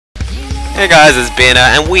Hey guys, it's Banner,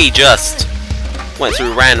 and we just went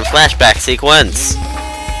through a random flashback sequence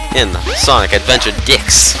in Sonic Adventure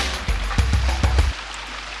Dix.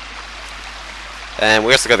 And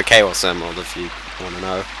we also got the Chaos Emerald if you want to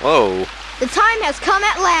know. Whoa. The time has come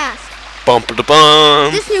at last. Bumper to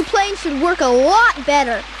bum. This new plane should work a lot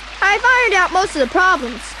better. I've ironed out most of the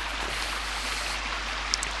problems.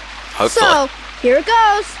 Hopefully. So, here it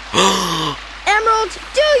goes. Emerald,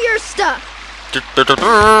 do your stuff.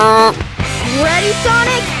 Ready,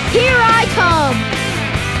 Sonic? Here I come.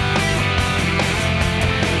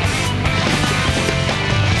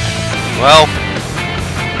 Well,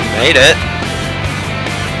 made it.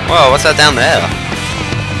 Whoa, what's that down there?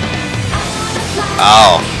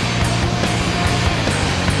 Oh.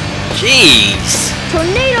 Jeez.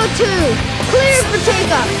 Tornado 2, cleared for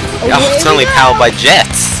takeoff. Oh, it's only powered by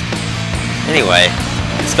jets. Anyway,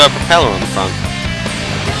 it's got a propeller on the front.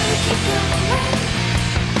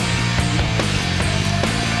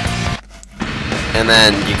 And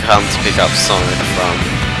then you come to pick up Sonic from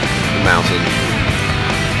the mountain.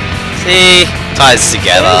 See? Ties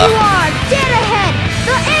together. There you are, dead ahead,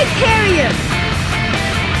 the egg carrier.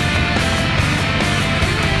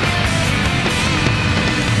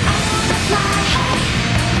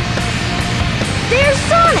 There's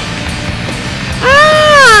Sonic.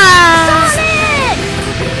 Sonic!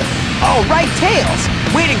 All right, Tails.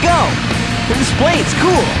 Way to go. This plane's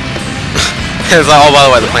cool. It's like, oh, by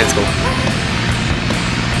the way, the plane's cool.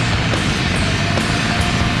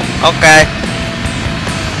 Okay.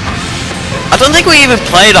 I don't think we even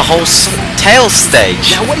played a whole Tails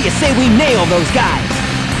stage. Now, what do you say we nail those guys?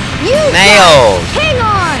 You Nailed. guys, hang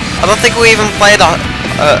on. I don't think we even played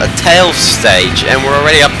a Tails stage, and we're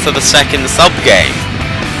already up to the second sub-game.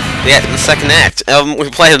 The second act.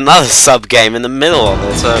 We played another sub-game in the middle of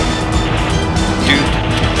it, so...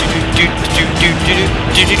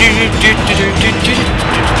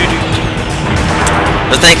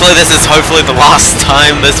 But thankfully this is hopefully the last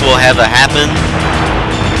time this will ever happen.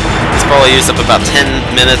 It's probably used up about 10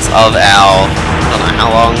 minutes of our, I don't know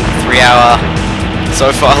how long, 3-hour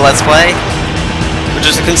so far Let's Play.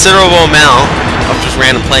 Which is a considerable amount of just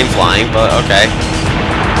random plane flying, but okay.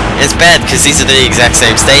 And it's bad because these are the exact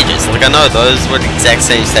same stages. Like I know those were the exact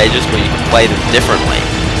same stages, but you can play them differently.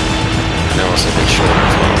 And they're also a bit shorter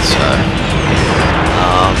as well, so...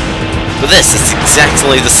 but this is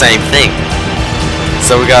exactly the same thing.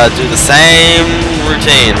 So we gotta do the same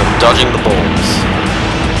routine of dodging the balls.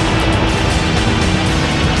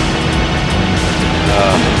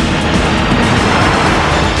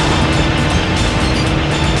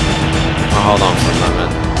 Oh, hold on for a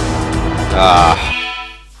moment.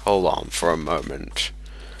 Hold on for a moment.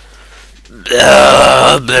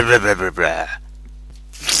 Blah, blah, blah, blah, blah, blah.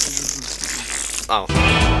 Oh.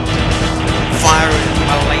 Firing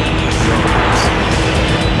my lasers.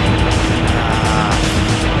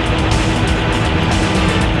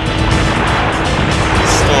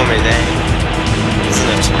 Stormy day, isn't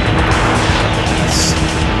it? Yes.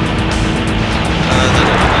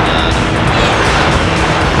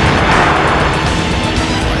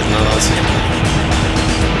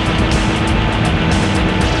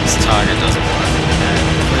 This target doesn't work.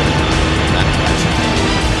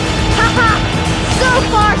 Haha, so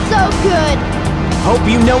far so good. Hope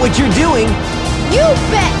you know what you're doing. You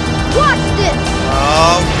bet. Watch this.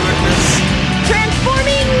 Oh goodness.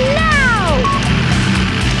 Transforming now.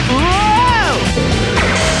 Whoa!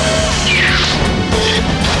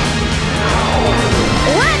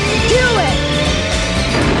 Let's do it.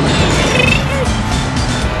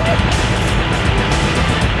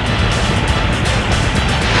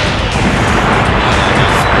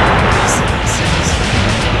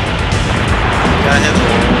 Gotta hit the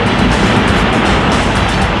wall.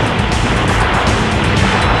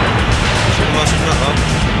 Shoot him up, shoot him up.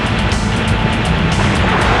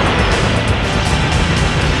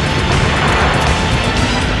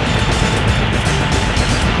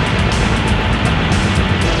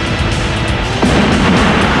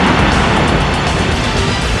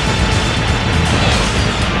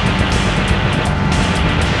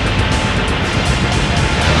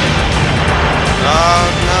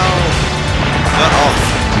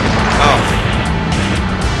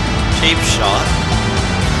 Cheap shot.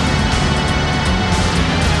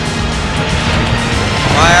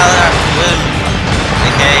 Fire that wind.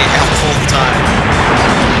 Okay, help all the time.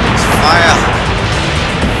 Just fire.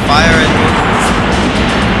 Fire and move.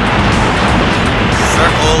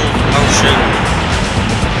 Circle motion.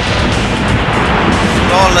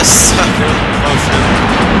 Flawless circle motion.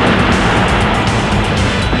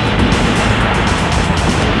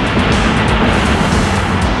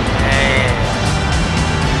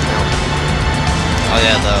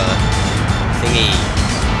 yeah, the thingy,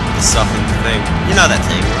 the stuffing thing. You know that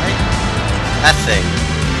thing, right? That thing.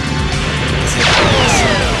 Let's see if I can see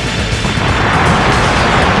it.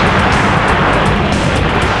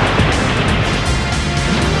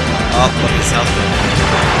 Oh, look, it's out there.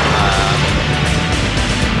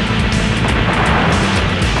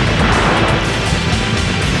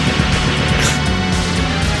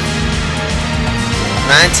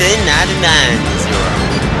 1999 is your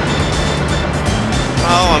own.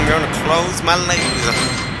 Oh, I'm gonna close my legs.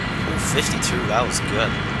 Ooh, 52, that was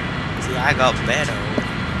good. See, I got better.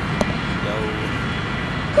 Yo.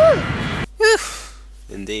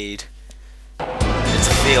 Indeed. It's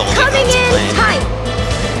a field. Coming in tight.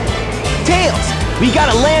 Tails, we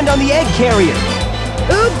gotta land on the egg carrier.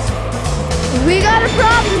 Oops. We got a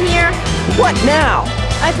problem here. What now?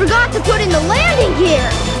 I forgot to put in the landing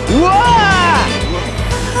gear. Whoa!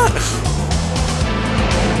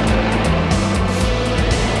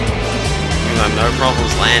 You have no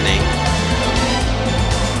problems landing.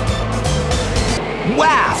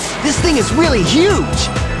 Wow, this thing is really huge.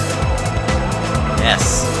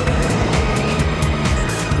 Yes.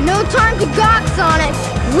 No time to gawk, Sonic.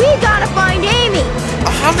 We gotta find Amy.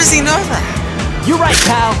 Oh, how does he know that? You're right,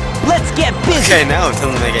 pal. Let's get busy. Okay, now it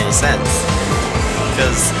doesn't make any sense.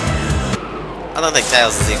 Because I don't think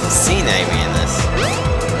Tails has even seen Amy in this.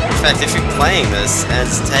 In fact, if you're playing this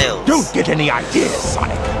as Tails... Don't get any ideas,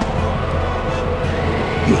 Sonic.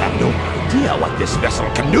 You have no idea what this vessel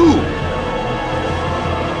can do.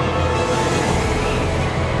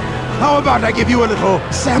 How about I give you a little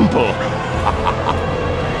sample?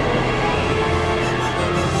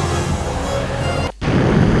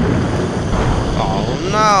 Oh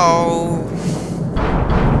no!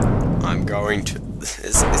 I'm going to...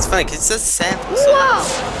 It's funny, because it says sample. So... Whoa!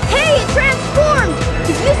 Hey, it transformed!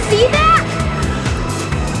 Did you see that?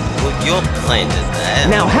 Well, your plane did that.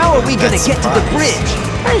 Now how are we gonna That's get to the surprise. bridge?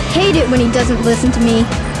 I hate it when he doesn't listen to me.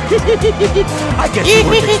 I guess you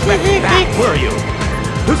weren't expecting that, were you?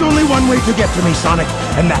 There's only one way to get to me, Sonic,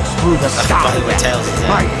 and that's through the sky. By the way, Tails is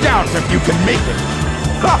in. I doubt if you can make it.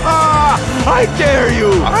 Ha ha! I dare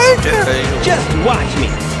you! I dare you. Just watch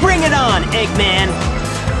me. Bring it on, Eggman.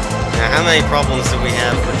 Now, how many problems do we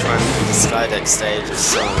have with trying to do the Skydeck stage of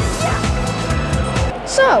Sonic?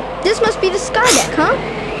 So, this must be the Skydeck, huh?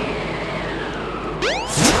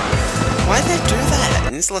 Why'd they do that?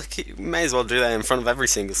 And it's like, you may as well do that in front of every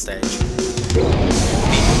single stage.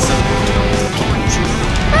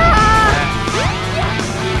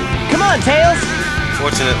 Come on, Tails.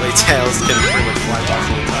 Fortunately, Tails can pretty much fly past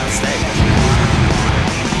the entire stage.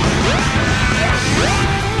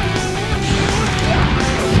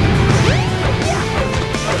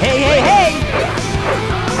 Hey, hey, hey!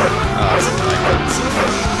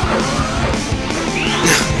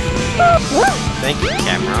 Oh, thank you,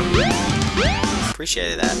 camera.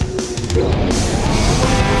 Appreciated that.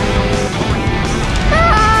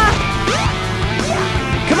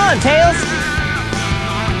 Come on, Tails.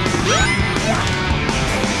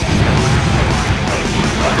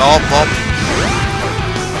 Oh, pop.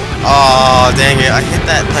 Oh, dang it. I hit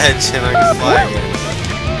that ledge and I can fly again.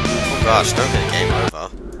 Oh gosh, don't get game over.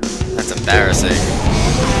 That's embarrassing.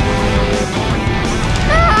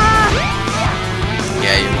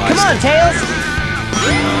 Yeah, you lost. Come on, Tails.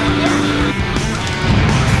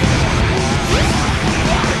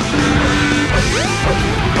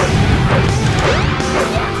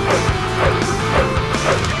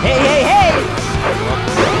 Hey, hey, hey!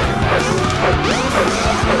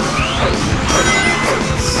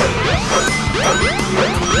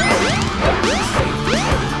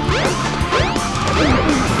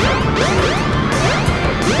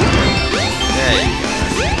 There you go.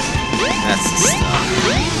 That's the stuff.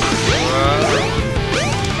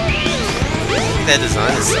 Maybe their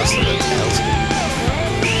design is so sort of Tails.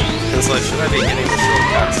 It's like, should I be hitting the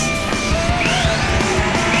shortcuts?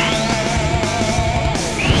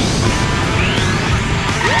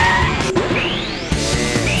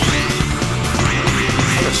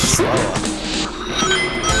 So much slower.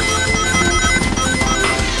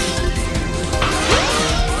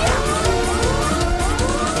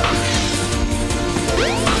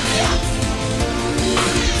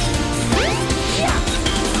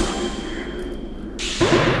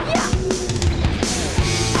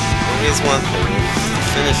 Here's one thing, the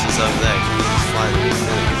finish is over there, can you just fly to the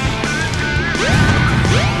finish?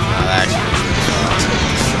 No, actually,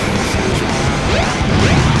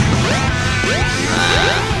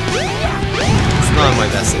 it's not in my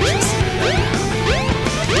best interest to do that.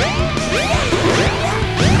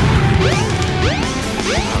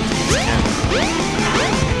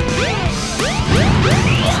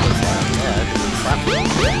 Yeah, I didn't flap it.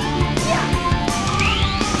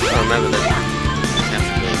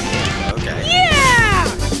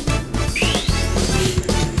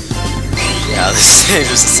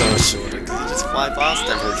 Just so much shorter. You just fly past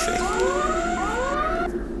everything.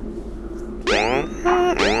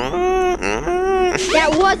 That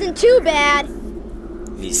wasn't too bad.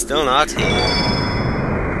 He's still not here.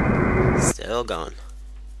 Still gone.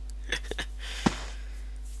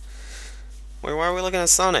 Wait, why are we looking at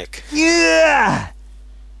Sonic? Yeah!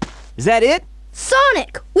 Is that it?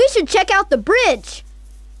 Sonic, we should check out the bridge.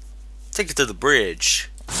 Take it to the bridge.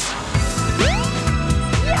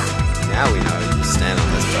 Now we know you just stand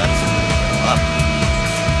on this platform and go up.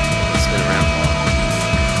 Spin around a while.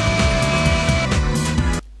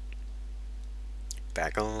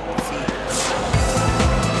 Back on the feet.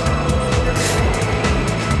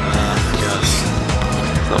 Gosh.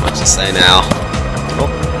 Not much to say now. Oh.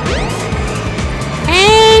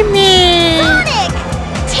 Sonic!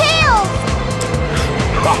 Tails!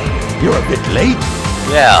 Ha! You're a bit late.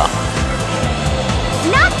 Yeah.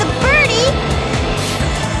 Not the birdie!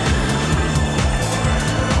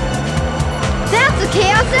 That's a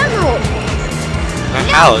Chaos Emerald!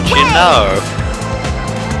 How'd you know?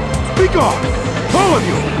 Be gone, all of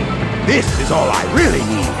you. This is all I really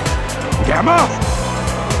need. Gamma?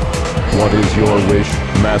 What is your wish,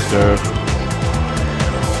 Master?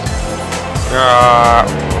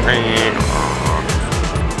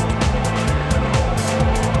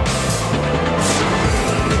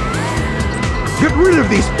 Get rid of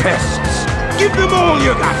these pests. Give them all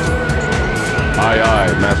you got. Aye,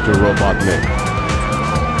 aye, Master Robotnik.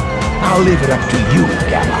 I'll leave it up to you,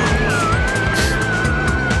 Gamma.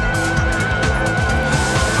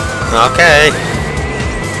 Okay.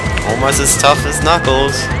 Almost as tough as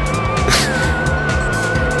Knuckles.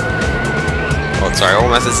 Oh, sorry,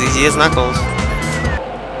 almost as easy as Knuckles.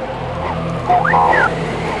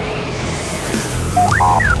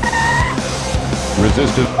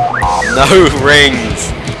 Resistance. No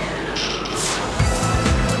rings.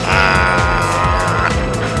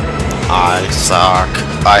 I suck.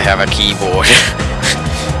 I have a keyboard.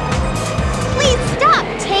 Please stop,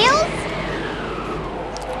 Tails!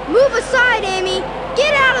 Move aside, Amy!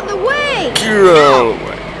 Get out of the way! Go.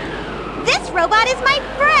 This robot is my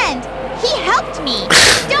friend! He helped me!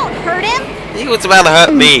 Don't hurt him! He was about to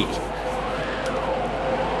hurt me.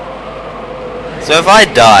 So if I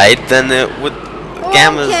died, then it would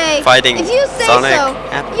Gamma's Okay, fighting if you say Sonic. so.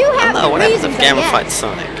 happen? You I have don't know the what happens reasons, if I Gamma guess. fights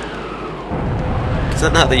Sonic. Is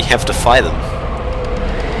it not that you have to fight them?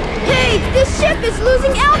 Hey, this ship is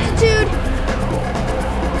losing altitude!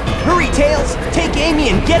 Hurry, Tails! Take Amy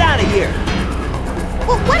and get out of here!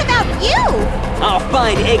 Well, what about you? I'll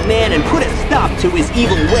find Eggman and put a stop to his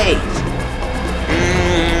evil ways!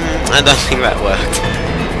 I don't think that worked.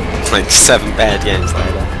 Like 7 bad games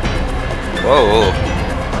later. Whoa.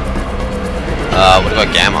 What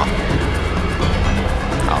about Gamma?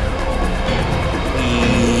 Oh.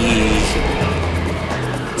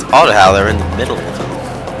 It's odd how they're in the middle of them.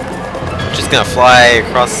 I'm just gonna fly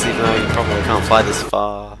across, even though you probably can't fly this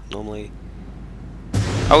far normally.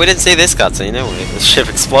 Oh, we didn't see this cutscene, did we? The ship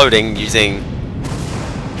exploding using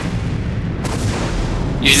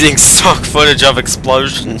stock footage of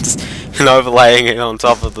explosions and overlaying it on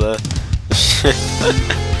top of the ship.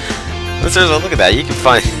 Seriously, look at that. You can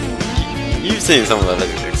find... You've seen some of those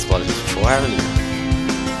explosions before, haven't you?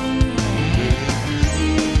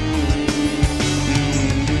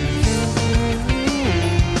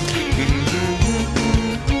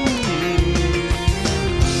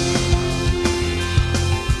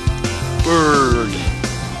 Bird.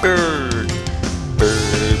 Bird.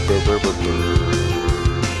 Bird. Bird. Bird.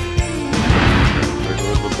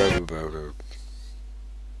 Bird. Bird.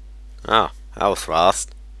 Oh, that was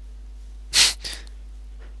fast.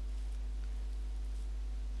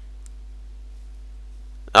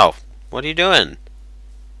 Oh, what are you doing?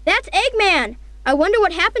 That's Eggman! I wonder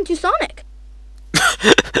what happened to Sonic.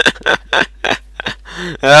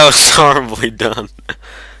 That was horribly done.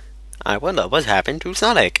 I wonder what happened to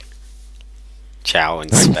Sonic. Ciao in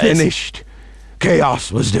I'm space. finished.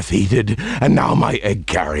 Chaos was defeated, and now my egg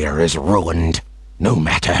carrier is ruined. No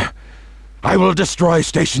matter. I will destroy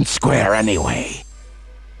Station Square anyway.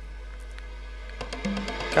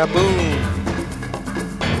 Kaboom!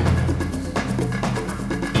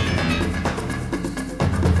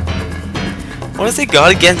 What has he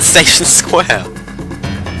got against Station Square?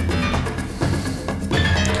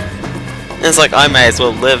 It's like I may as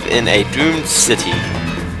well live in a doomed city.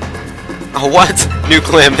 Oh, what?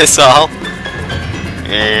 Nuclear missile?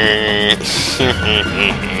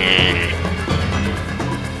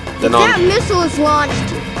 Then That on. missile is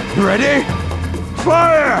launched. Ready?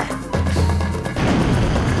 Fire!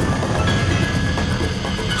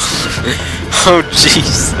 Oh,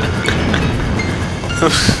 jeez.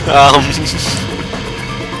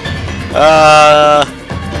 Oh.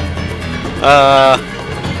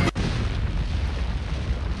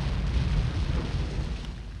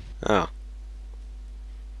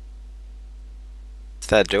 Did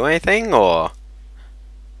that do anything, or?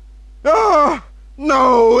 Oh,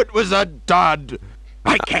 no, it was a dud.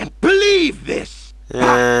 I can't believe this.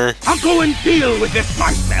 I'll go and deal with this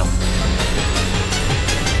myself.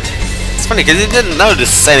 It's funny because he didn't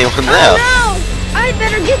notice anyone there. Oh no! I'd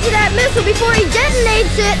better get to that missile before he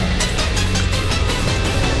detonates it!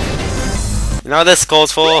 You know what this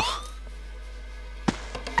calls for?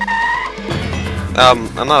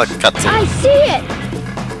 Another cutscene. I see it!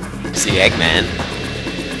 See Eggman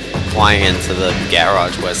flying into the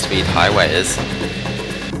garage where Speed Highway is.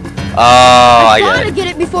 Oh, I gotta get it. get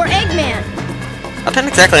it before Eggman! I don't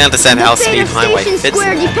exactly understand how The fate Speed of Highway Station fits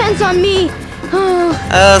Square in there. depends on me!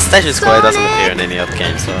 Station Square doesn't Sonic! appear in any other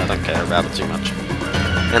game, so I don't care about it too much.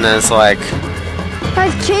 And then it's like,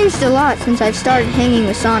 I've changed a lot since I've started hanging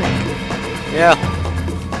with Sonic. yeah,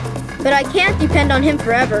 But I can't depend on him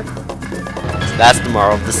forever. that's the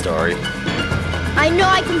moral of the story. I know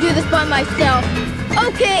I can do this by myself.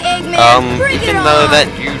 Okay, Eggman, bring it Even on! though that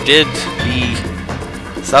you did the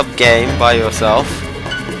sub-game by yourself,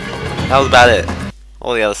 that was about it.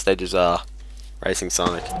 All the other stages are racing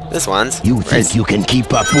Sonic. This one's You think racing. you can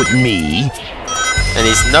keep up with me? And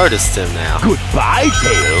he's noticed him now. Goodbye,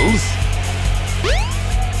 Tails.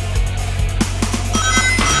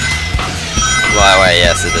 By the way,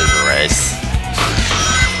 yes, it is a race.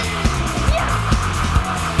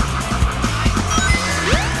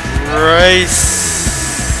 Race.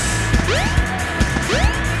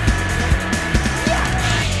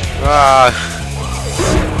 Ah.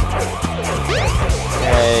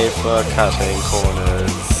 Yay for cutting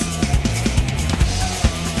corners.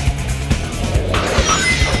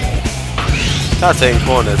 Cutting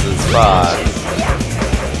corners is fun.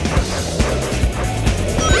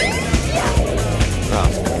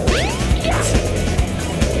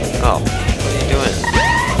 Oh, what are you doing?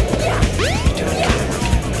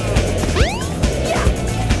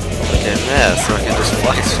 Get in there so I can just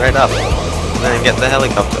fly straight up. And then get the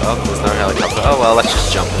helicopter. Oh, there's no helicopter. Oh well, let's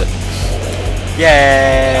just jump it.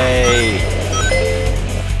 Yay!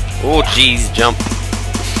 Oh geez, jump.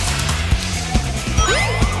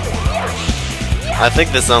 I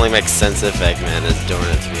think this only makes sense if Eggman is doing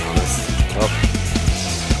it, to be honest. Oh.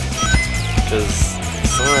 Because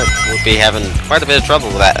Sonic would be having quite a bit of trouble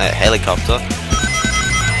with that helicopter.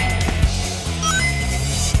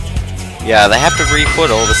 Yeah, they have to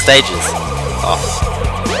re-put all the stages off.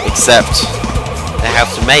 Except, they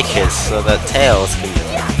have to make it so that Tails can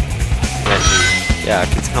actually... Yeah,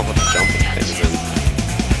 it's not what the jumping things in.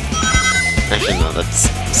 Actually, no, that's...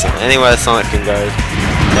 So anywhere Sonic can go,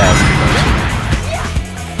 Tails can go to.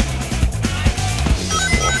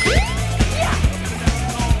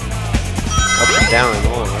 Up and down and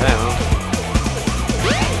all around.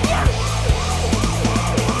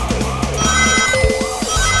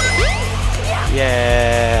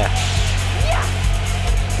 Yeah.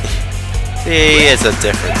 See, it's a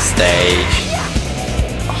different stage.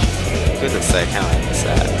 Oh, for goodness sake, how I miss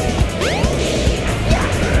that.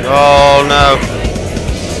 Oh no.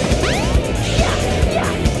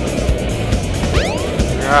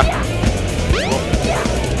 Ah.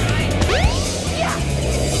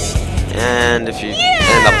 And if you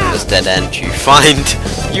end up in this dead end, you find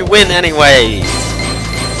you win anyway.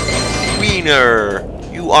 Wiener.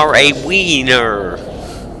 You are a wiener.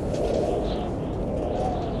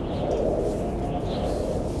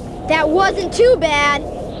 That wasn't too bad.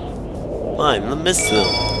 I'm the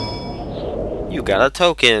missile. You got a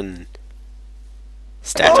token.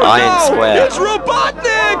 Stat Iron Square. It's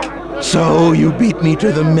Robotnik! So you beat me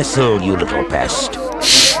to the missile, you little pest.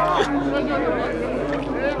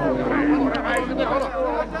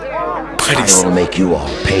 I'll make you all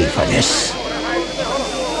pay for this.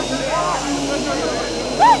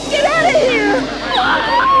 Let's get out of here!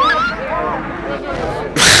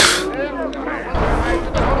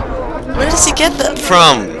 Where does he get that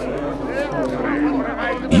from?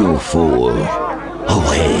 You fool.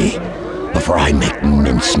 Away, before I make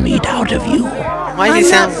mincemeat out of you. Why does I'm he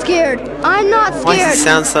sound? not scared. I'm not Why does he scared.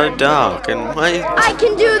 sound so dark? And why? I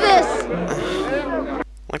can do this.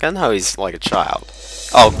 Like I know he's like a child.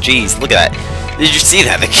 Oh jeez, look at that. Did you see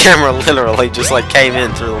that? The camera literally just like came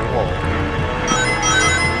in through the wall.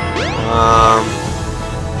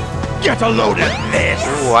 Get a load of this!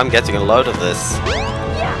 Ooh, I'm getting a load of this.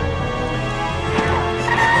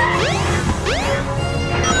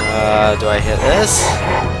 Do I hit this?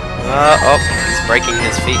 Oh, he's breaking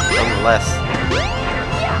his feet nonetheless.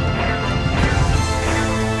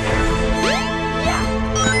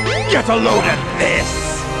 Get a load of this!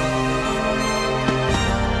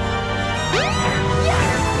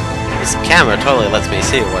 This camera totally lets me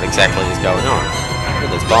see what exactly is going on. Look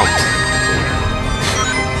at those bombs.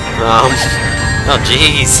 Oh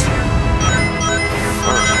jeez.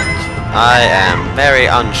 I am very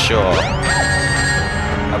unsure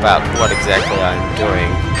about what exactly I'm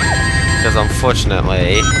doing. Because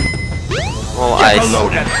unfortunately, well, I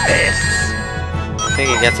think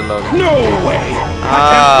it gets a load. No way!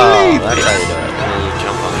 Oh, that's how you do it. And then you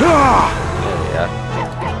jump on it. There we go.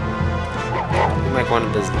 You make one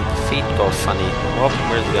of his feet go funny. Oh,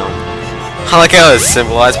 where's he going? I like how it's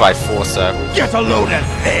symbolized by 4 circles. Get a load of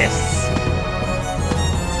this!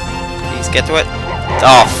 Please get to it.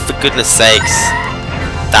 Oh, for goodness sakes.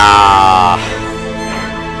 Ah.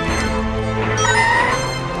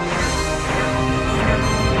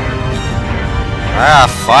 Ah,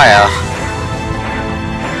 fire.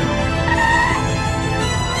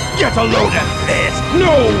 Get a load of this!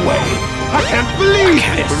 No way! I can't believe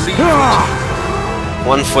this! Ah.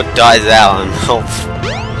 1 foot dies out and health.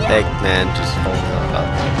 Eggman just holds up.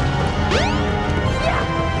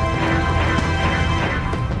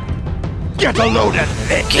 Get a load of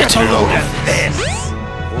this! Get a load of this!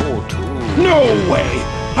 Oh, 2. No way!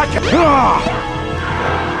 I can't... Ah.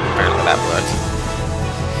 Apparently that worked.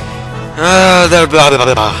 Blah,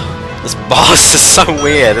 blah, blah. This boss is so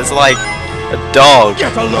weird. It's like a dog.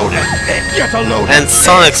 Get a load of this! Get a load And of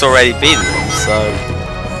Sonic's already beaten him, so...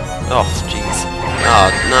 Oh, jeez.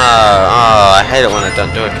 Oh, no. Oh, I hate it when I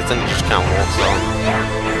don't do it, because then you just can't walk so.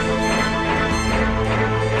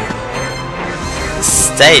 This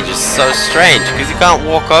stage is so strange, because you can't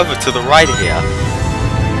walk over to the right here.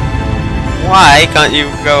 Why can't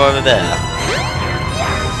you go over there?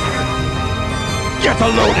 Get a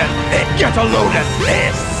load of this! Get a load of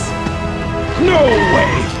this! No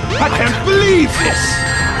way! I can't believe this!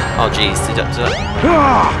 Oh, jeez.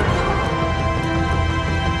 Ah!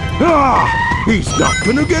 Ah! He's not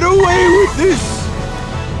gonna get away with this!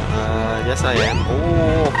 Yes I am.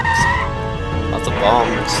 Oh, lots of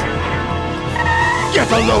bombs.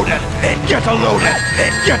 Get a load of this! Get a load of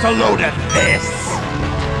this! Get a load of this!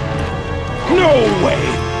 No way!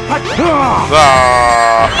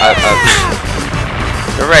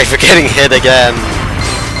 Hooray for getting hit again!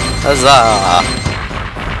 Huzzah!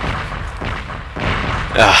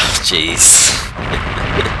 Ah, jeez.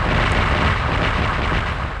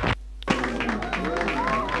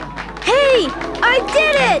 Hey, I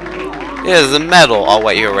did it! Here's the medal. Oh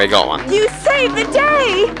wait, you already got one. You saved the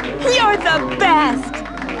day! You're the best!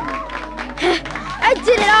 I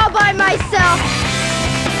did it all by myself.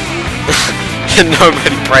 And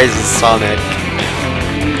nobody praises Sonic.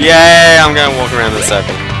 Yay! I'm gonna walk around the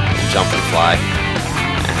circle, jump and fly.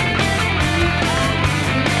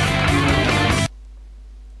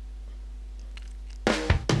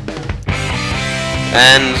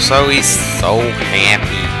 And so he's so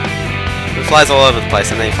happy. He flies all over the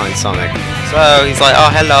place and then he finds Sonic. So he's like, oh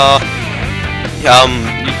hello.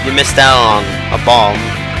 You missed out on a bomb.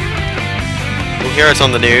 You'll hear it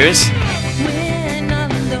on the news.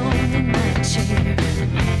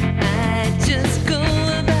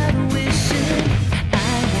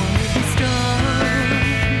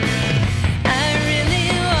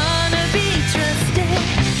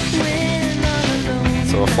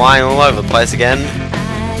 So we're flying all over the place again.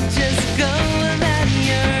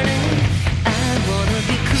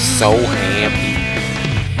 So happy.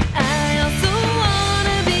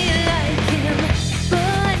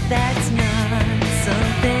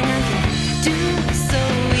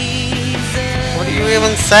 What are you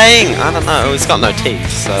even saying? I don't know. It's got no teeth,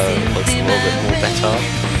 so it looks a little bit more better.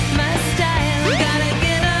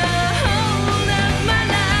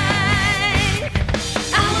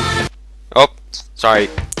 Oh, sorry,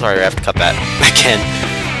 we have to cut that again.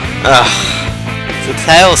 The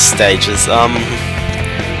Tails stages,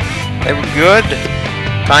 they were good,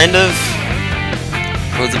 kind of.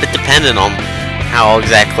 It was a bit dependent on how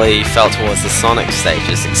exactly you felt towards the Sonic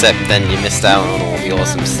stages, except then you missed out on all the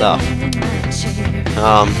awesome stuff.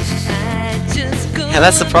 Yeah,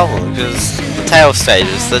 that's the problem, because the Tails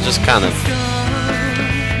stages, they're just kind of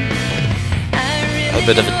a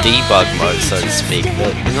bit of a debug mode, so to speak.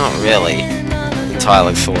 They're not really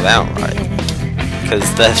entirely thought out right,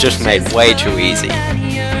 because they're just made way too easy.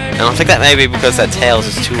 And I think that may be because that Tails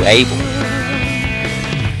is too able.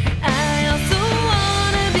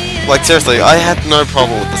 Like seriously, I had no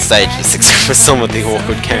problem with the stages except for some of the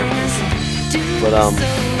awkward cameras. But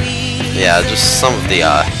yeah, just some of the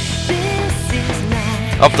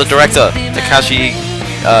the director, Takashi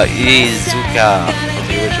Iizuka, of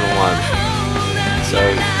the original one. So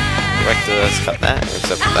director has cut that,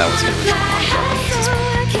 except that was the original one.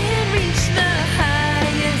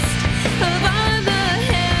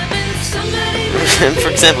 And for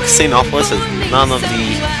example, Casinopolis has none of the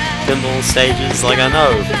pinball stages. Like, I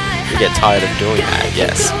know you get tired of doing that, I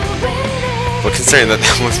guess. But considering that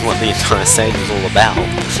that was what the entire stage was all about.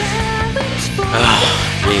 Oh,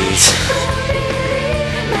 jeez.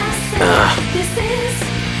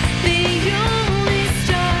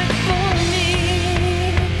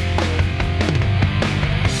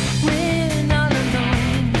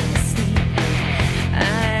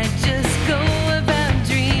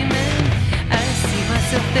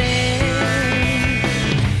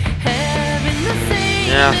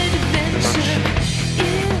 Yeah.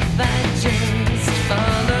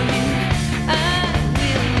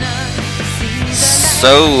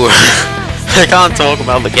 So, I can't talk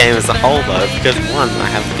about the game as a whole though, because one, I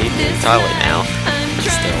haven't beaten it entirely now,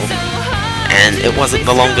 still, and it wasn't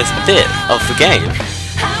the longest bit of the game.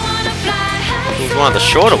 It was one of the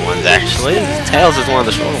shorter ones actually. Tails is one of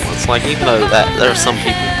the shorter ones. Like, even though that there are some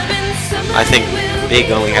people, I think Big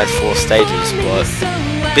only has 4 stages, but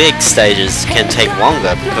big stages can take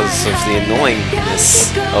longer because of the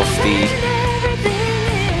annoyingness of the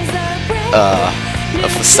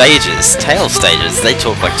stages. Tail stages, they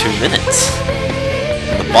took like 2 minutes.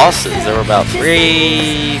 And the bosses, there were about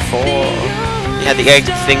 3, 4. You had the egg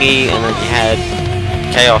thingy, and then you had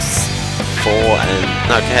Chaos 4, and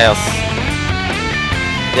no, Chaos.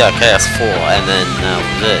 Yeah, Chaos 4, and then that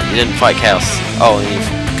was it. You didn't fight Chaos. Oh, and you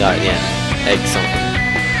got egg something.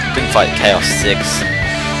 Didn't fight Chaos 6.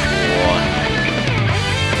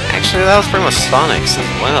 Actually, that was pretty much Sonic's as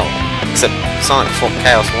well. Except Sonic fought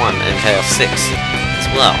Chaos 1 and Chaos 6 as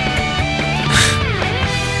well.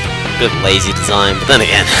 Good lazy design, but then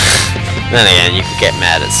again, you could get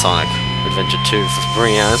mad at Sonic Adventure 2 for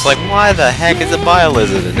bringing out. It's like, why the heck is a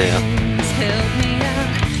Bio-Lizard in here?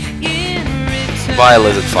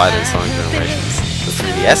 Bio-Lizard fight in Sonic Generations. The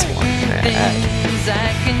 3DS one.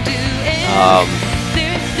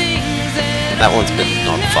 That one's been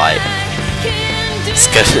non-fight.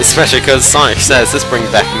 Especially because Sonic says this brings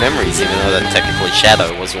back memories, even though that technically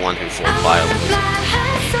Shadow was the one who fought Bio-Lizard.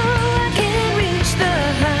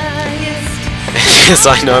 Because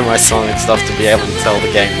I know my Sonic stuff to be able to tell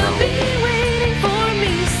the game wrong.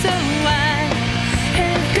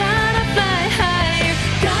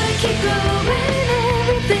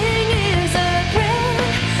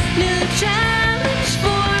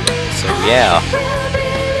 So yeah.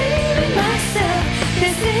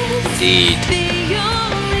 Indeed.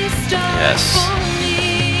 Yes.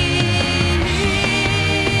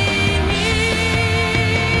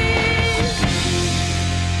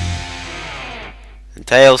 And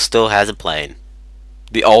Tails still has a plane.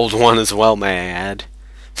 The old one as well, may I add.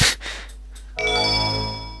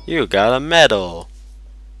 You got a medal.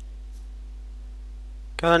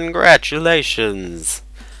 Congratulations.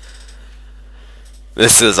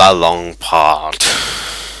 This is a long part.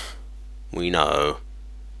 We know.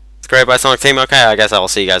 It's created by Sonic Team. Okay, I guess I will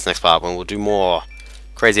see you guys next part when we'll do more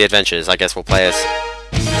crazy adventures. I guess we'll play as...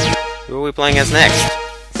 Who are we playing as next?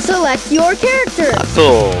 Select your character.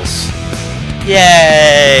 Knuckles.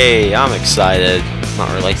 Yay! I'm excited.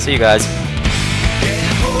 Not really. See you guys.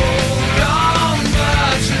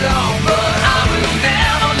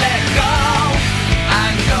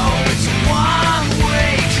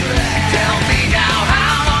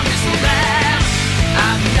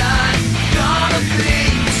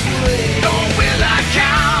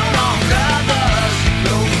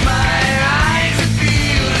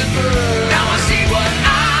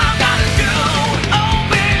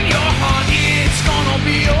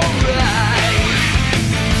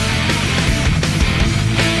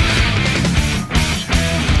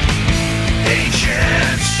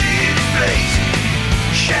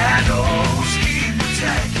 Shadows keep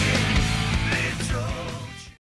attacking.